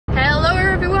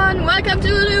Welcome to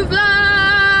the new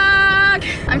vlog!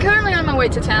 I'm currently on my way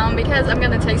to town because I'm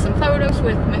gonna take some photos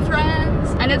with my friends.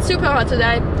 And it's super hot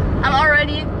today. I'm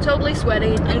already totally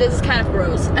sweaty and this is kind of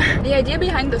gross. The idea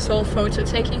behind this whole photo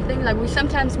taking thing, like we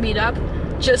sometimes meet up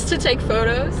just to take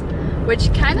photos,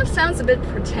 which kind of sounds a bit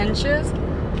pretentious,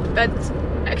 but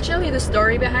actually the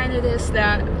story behind it is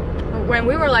that when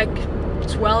we were like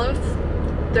 12,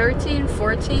 13,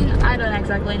 14, I don't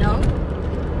exactly know,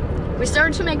 we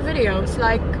started to make videos,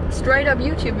 like straight up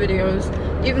YouTube videos,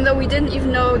 even though we didn't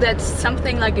even know that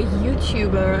something like a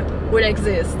YouTuber would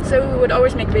exist. So we would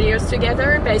always make videos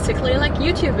together, basically like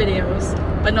YouTube videos,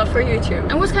 but not for YouTube.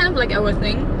 And it was kind of like our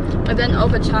thing, but then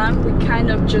over time we kind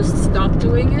of just stopped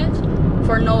doing it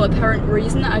for no apparent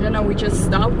reason. I don't know, we just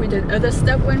stopped. We did other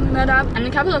stuff when we met up. And a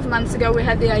couple of months ago we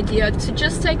had the idea to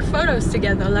just take photos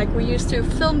together like we used to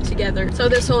film together. So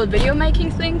this whole video making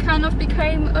thing kind of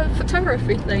became a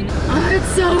photography thing. Oh,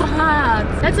 it's so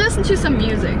hot. Let's listen to some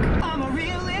music. I'm a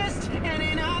realist and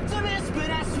an optimist, but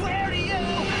I swear to you,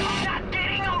 I'm not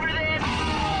getting over this.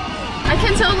 I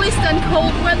can totally stand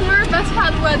cold weather, but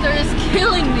hot weather is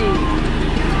killing me.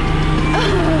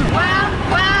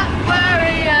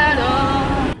 Worry at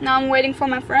all. Now I'm waiting for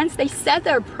my friends. They said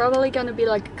they're probably gonna be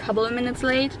like a couple of minutes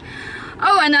late.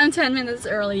 Oh, and I'm 10 minutes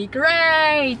early.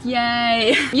 Great,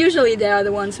 yay. Usually they are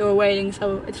the ones who are waiting,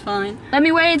 so it's fine. Let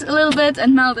me wait a little bit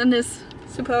and melt in this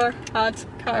super hot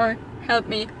car. Help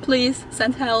me, please,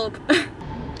 send help.